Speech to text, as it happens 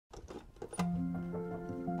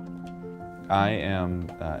I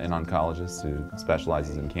am an oncologist who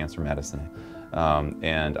specializes in cancer medicine,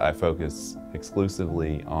 and I focus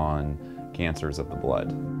exclusively on cancers of the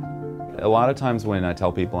blood. A lot of times when I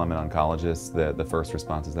tell people I'm an oncologist, the first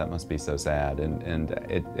response is, "That must be so sad," and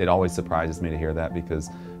it always surprises me to hear that, because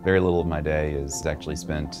very little of my day is actually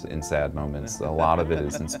spent in sad moments. A lot of it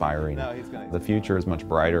is inspiring. The future is much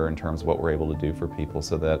brighter in terms of what we're able to do for people,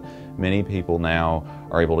 so that many people now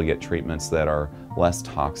are able to get treatments that are less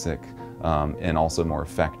toxic, and also more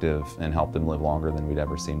effective, and help them live longer than we'd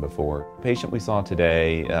ever seen before. The patient we saw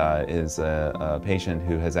today is a patient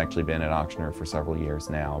who has actually been at Ochsner for several years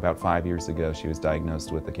now. About 5 years ago, she was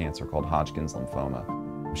diagnosed with a cancer called Hodgkin's lymphoma.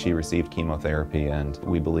 She received chemotherapy and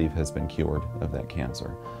we believe has been cured of that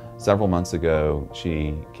cancer. Several months ago,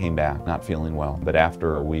 she came back not feeling well, but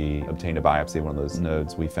after we obtained a biopsy of one of those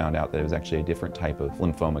nodes, we found out that it was actually a different type of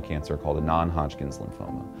lymphoma cancer called a non-Hodgkin's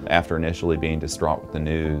lymphoma. After initially being distraught with the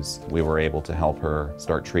news, we were able to help her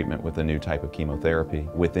start treatment with a new type of chemotherapy.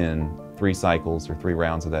 Within 3 cycles or 3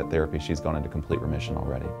 rounds of that therapy, she's gone into complete remission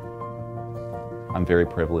already. I'm very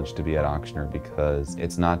privileged to be at Ochsner because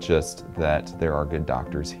it's not just that there are good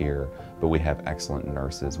doctors here, but we have excellent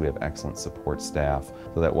nurses, we have excellent support staff,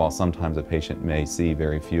 so that while sometimes a patient may see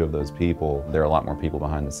very few of those people, there are a lot more people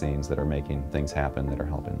behind the scenes that are making things happen, that are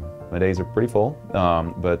helping them. My days are pretty full,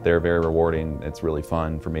 but they're very rewarding. It's really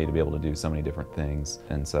fun for me to be able to do so many different things,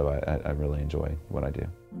 and so I really enjoy what I do.